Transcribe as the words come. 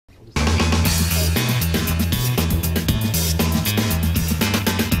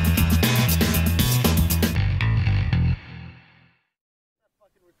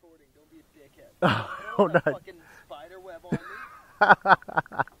Oh, nice. Fucking spider web on me.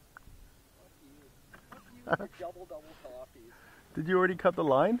 Fuck you with your double coffees. Did you already cut the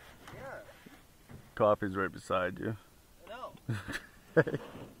line? Yeah. Coffee's right beside you. I know.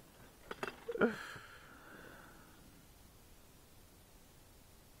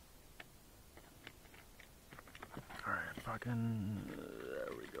 Alright, fucking...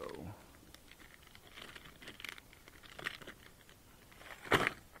 there we go.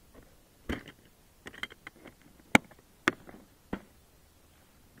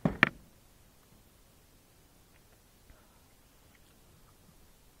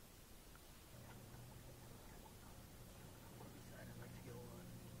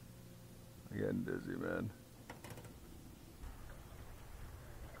 I'm getting dizzy, man.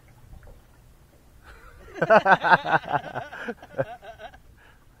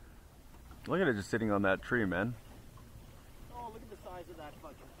 Look at it just sitting on that tree, man. Oh, look at the size of that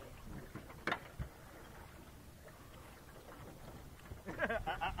fucking thing.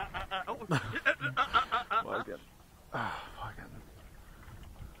 Fucking.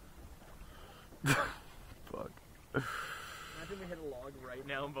 Fuck. Imagine we hit a log right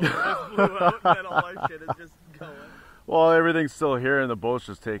now and both of us blew out and then all our shit is just going. Well, everything's still here and the boat's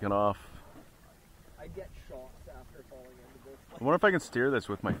just taking off. I get shocks after falling into this. I wonder if I can steer this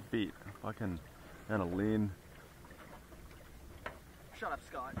with my feet. Fucking kind of lean. Shut up,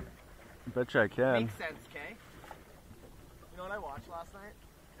 Scott. Betcha I can. Makes sense, Kay. You know what I watched last night?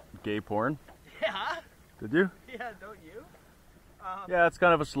 Gay porn? Yeah. Did you? Yeah, don't you? Yeah, it's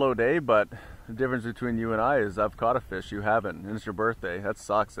kind of a slow day, but the difference between you and I is I've caught a fish, you haven't, and it's your birthday. That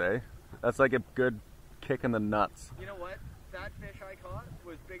sucks, eh? That's like a good kick in the nuts. You know what? That fish I caught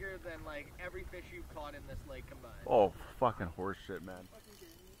was bigger than like every fish you've caught in this lake combined. Oh, fucking horse shit, man.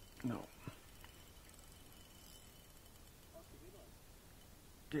 No.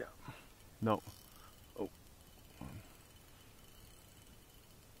 Yeah. No. Oh.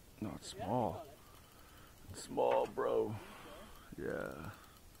 No, it's small. It's small, bro. Yeah.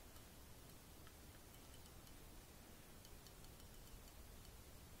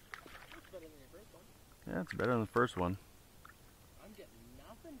 It's better than your first one. Yeah, it's better than the first one. I'm getting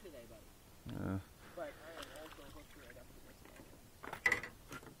nothing today, buddy. Yeah. But I am also hooked right up to this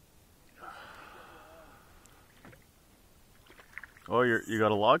one. Oh, you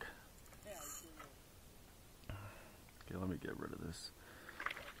got a log? Yeah, Okay, let me get rid of this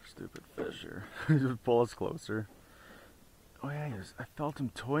stupid fish here. Just pull us closer. Oh yeah, I felt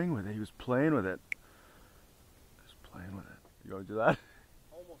him toying with it. He was playing with it. He was playing with it. You want to do that?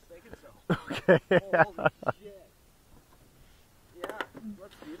 almost thinking so. Okay. Holy shit. Yeah,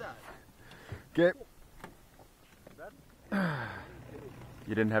 let's do that. Okay.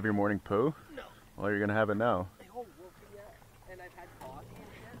 You didn't have your morning poo? No. Well, you're gonna have it now. Oh, yeah. And I've had coffee and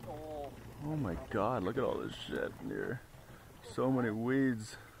shit. Oh. Oh my god, look at all this shit in here. So many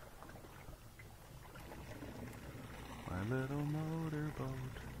weeds. My little motorboat.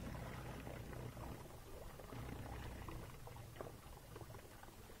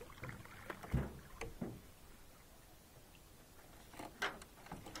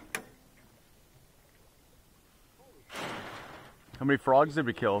 How many frogs did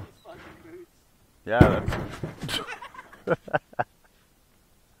we kill? Yeah, that's...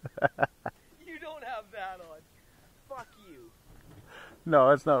 You don't have that on. Fuck you.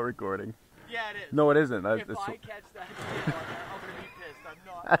 No, it's not recording. Yeah, it is. No, it isn't. If I catch that shit on there, I'm gonna be pissed. I'm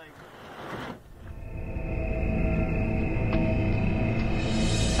not like...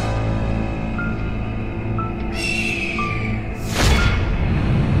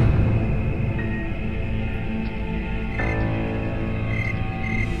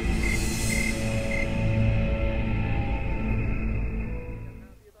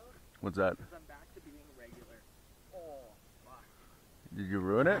 What's that? Because I'm back to being regular. Oh, fuck. Did you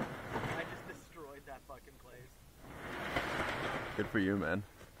ruin it? I just destroyed that fucking place. Good for you, man.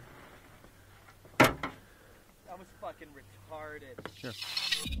 That was fucking retarded. Sure.